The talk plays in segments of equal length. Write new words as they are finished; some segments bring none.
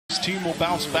This team will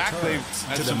bounce back. They've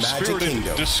had to the some Magic spirited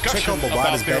Kingdom. discussion Check out about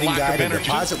Bovada's their betting lack guide of and energy.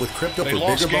 deposit with crypto They for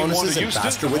lost bigger game 1 bonuses to and Houston.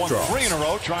 faster Won withdrawals. 3 in a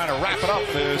row, trying to wrap it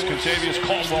up is Contavious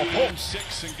Caldwell-Pope.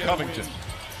 Covington.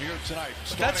 Here tonight.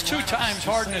 That's 2 times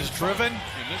Harden is driven In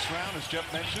this round, as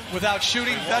Jeff mentioned, without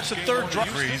shooting. That's the 3rd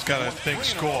drive. He's got to think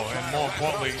score, and more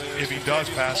importantly, if he does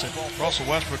pass it, Russell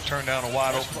Westbrook turned down a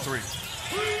wide open 3.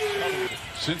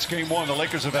 since game 1, the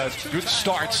Lakers have had good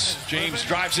starts. James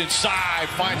drives inside,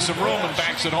 finds some room, and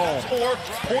banks it home. 4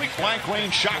 point-blank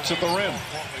range shots at the rim.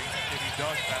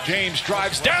 James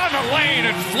drives down the lane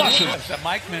and flushes. That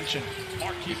Mike mentioned.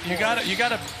 You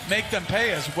gotta make them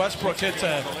pay as Westbrook hits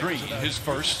a Green, his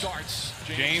first.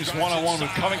 James one-on-one with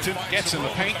Covington, gets in the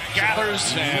paint,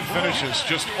 gathers, and finishes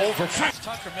just over.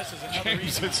 Tucker misses another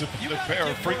James hits a pair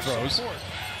of free throws,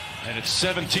 and it's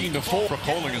 17-4 for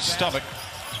Holding his stomach.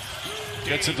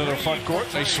 Gets into the front court,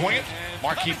 they swing it.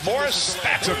 Markieff Morris,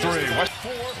 that's a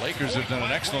 3. Lakers have done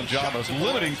an excellent job of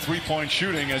limiting three-point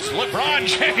shooting as LeBron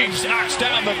James knocks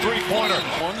down the three-pointer.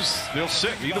 They'll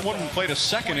sit. Neither one of them played a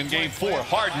second in game 4.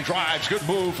 Harden drives, good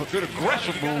move, a good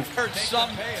aggressive move. Heard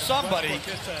somebody,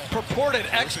 purported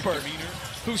expert,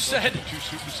 who said,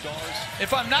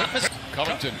 if I'm not mistaken,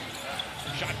 Covington.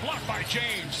 Shot blocked by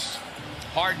James.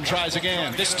 Harden tries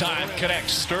again. This time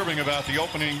connects. Disturbing about the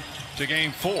opening to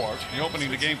game 4. The opening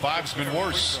to game 5 has been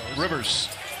worse. Rivers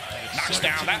knocks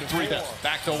down that 3.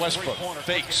 Back to Westbrook.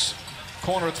 Fakes.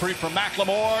 Corner 3 from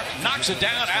McLemore. Knocks it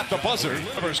down at the buzzer.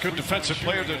 Rivers, good defensive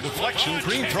player. The deflection.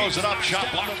 Green throws it up.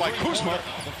 Shot blocked by Kuzma.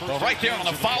 Well, right there on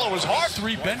the follow is Hart.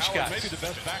 3 bench guys. Maybe the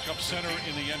best backup center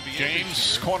in the NBA.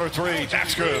 James, corner 3.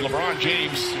 That's good. LeBron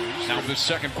James now this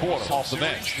second quarter off the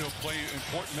bench.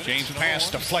 James pass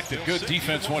deflected. Good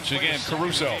defense once again.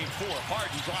 Caruso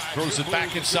throws it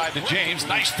back inside to James.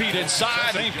 Nice feed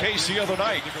inside. Same case the other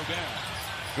night.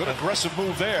 Good aggressive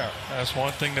move there. That's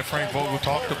one thing that Frank Vogel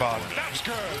talked about.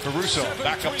 Caruso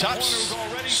back up top.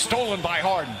 Stolen by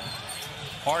Harden.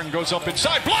 Harden goes up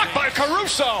inside. Blocked by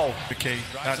Caruso.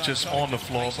 Not just on the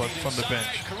floor, but from the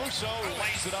bench.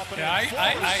 Yeah,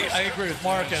 I agree with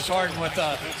Marcus Harden with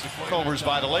Turnovers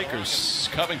by the Lakers.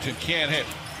 Covington can't hit.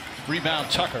 Rebound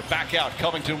Tucker. Back out.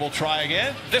 Covington will try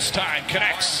again. This time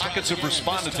connects. Rockets have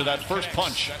responded to that first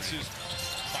punch.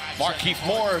 Markieff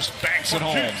Morris banks it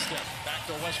home.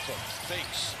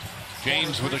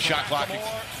 James with a shot clock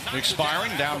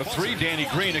expiring. Down to 3. Danny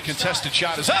Green, a contested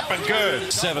shot is up and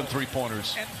good. 7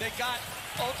 3-pointers.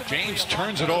 James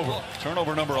turns it over.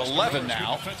 Turnover number 11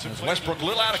 now. As Westbrook a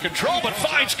little out of control, but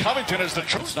finds Covington as the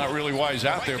It's not really why he's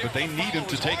out there, but they need him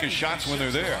to take his shots when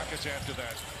they're there.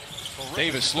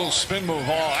 Davis, little spin move. Oh,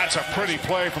 that's a pretty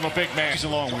play from a big man. He's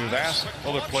along. We've asked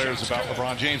other players about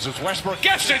LeBron James as Westbrook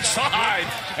gets inside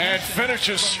and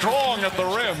finishes strong at the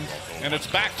rim, and it's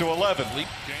back to 11.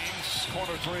 James,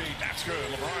 corner 3, that's good.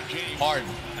 LeBron James. Harden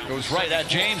goes right at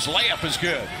James. Layup is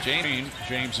good.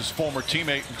 James' former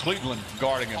teammate in Cleveland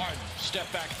guarding him.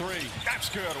 Step back 3, that's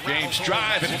good. James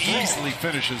drives and easily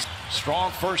finishes.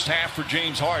 Strong first half for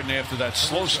James Harden after that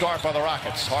slow start by the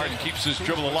Rockets. Harden keeps his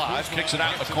dribble alive, kicks it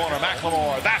out in the corner.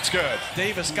 McLemore, that's good.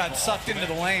 Davis got sucked into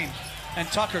the lane, and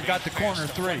Tucker got the corner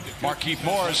 3. Markieff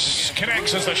Morris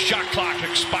connects as the shot clock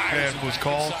expires. And was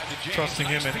called, trusting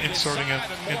him and inserting him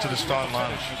into the starting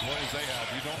lineup.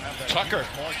 Tucker,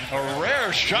 a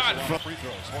rare shot from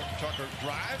Tucker.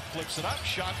 Drive, flips it up,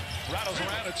 shot rattles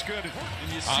around, it's good.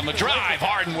 On the drive,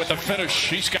 Harden with the finish.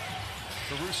 He's got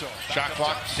shot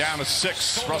clock down to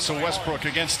 6. Russell Westbrook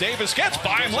against Davis, gets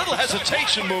by him, little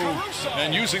hesitation move,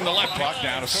 and using the left clock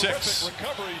down to 6.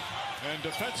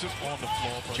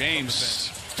 James,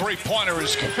 three-pointer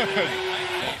is good.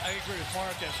 I agree with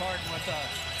Marcus Harden with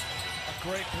a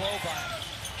great blow by him.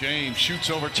 James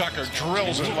shoots over Tucker,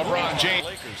 drills it. LeBron James.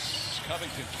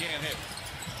 Covington can't hit.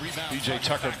 PJ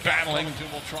Tucker battling.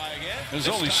 There's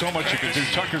only so much you can do.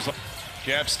 Tucker's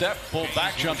jab step, pulled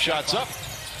back, jump shots up.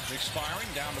 Expiring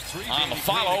down to 3. On the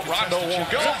follow, Rondo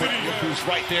won't go. Who's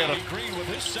right there to Green with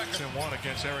his second. 1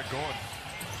 against Eric Gordon.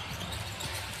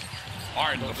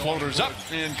 Harden, the floater's up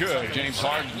and good. James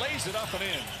Harden lays it up and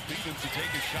in.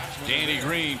 Danny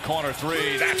Green, corner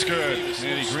 3, that's good.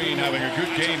 Danny Green having a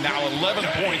good game now, 11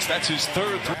 points. That's his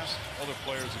 3rd. Other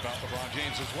players about LeBron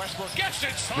James as Westbrook gets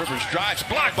it. Rivers drives,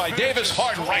 blocked by Davis.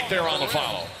 Harden right there on the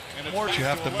follow. What you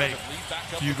have to make,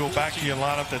 you go back to your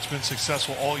lineup that's been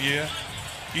successful all year.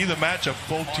 Either matchup,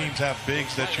 both teams have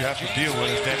bigs that you have to deal with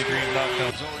as Danny Green knocked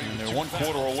out. And they're 1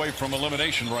 quarter away from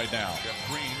elimination right now.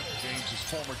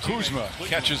 Kuzma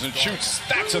catches and shoots.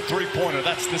 That's a 3-pointer.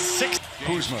 That's the 6th.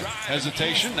 Kuzma,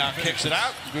 hesitation, now kicks it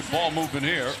out. Good ball movement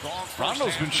here.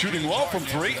 Rondo's been shooting well from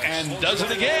three and does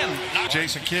it again.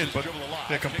 Jason Kidd, but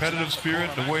their competitive spirit,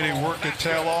 the way they work their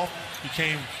tail off,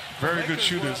 became very good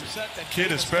shooters.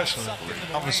 Kidd especially.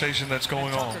 Conversation that's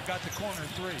going on.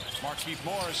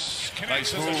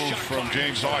 Nice move from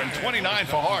James Harden. 29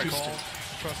 for Hart.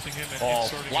 Ball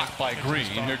blocked by Green.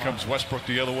 Here comes Westbrook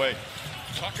the other way.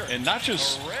 And not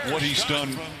just what he's done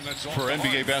for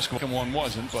NBA basketball. One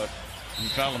wasn't, but he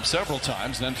fouled him several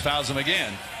times, then fouls him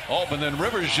again. Oh, but then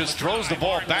Rivers just throws the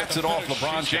ball, bats it off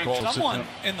LeBron James. Someone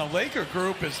in the Laker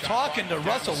group is talking to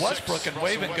Russell Westbrook and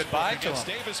waving goodbye to him.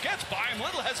 Davis gets by him,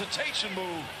 little hesitation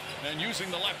move, and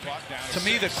using the left block down. To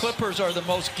me, the Clippers are the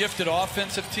most gifted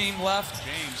offensive team left.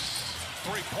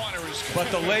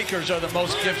 But the Lakers are the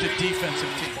most gifted defensive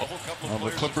team. Well, the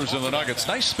Clippers and the Nuggets.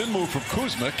 Nice spin move from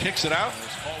Kuzma. Kicks it out.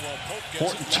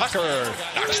 Horton Tucker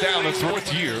knocks down the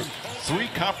fourth year. 3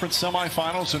 conference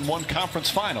semifinals and 1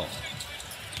 conference final.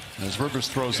 As Rivers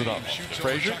throws it up.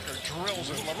 Frazier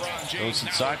goes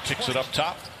inside, kicks it up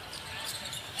top.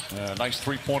 Nice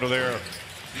three-pointer there.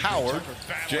 Howard,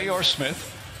 J.R.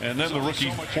 Smith. And then the rookie,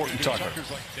 Horton Tucker.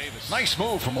 Nice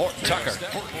move from Horton Tucker.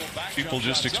 People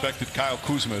just expected Kyle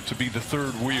Kuzma to be the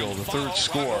third wheel, the third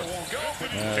scorer.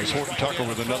 As Horton Tucker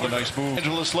with another nice move. Los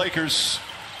Angeles Lakers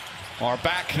are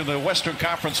back in the Western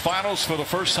Conference Finals for the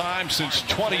first time since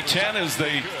 2010 as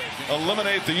they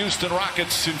eliminate the Houston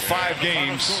Rockets in 5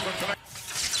 games.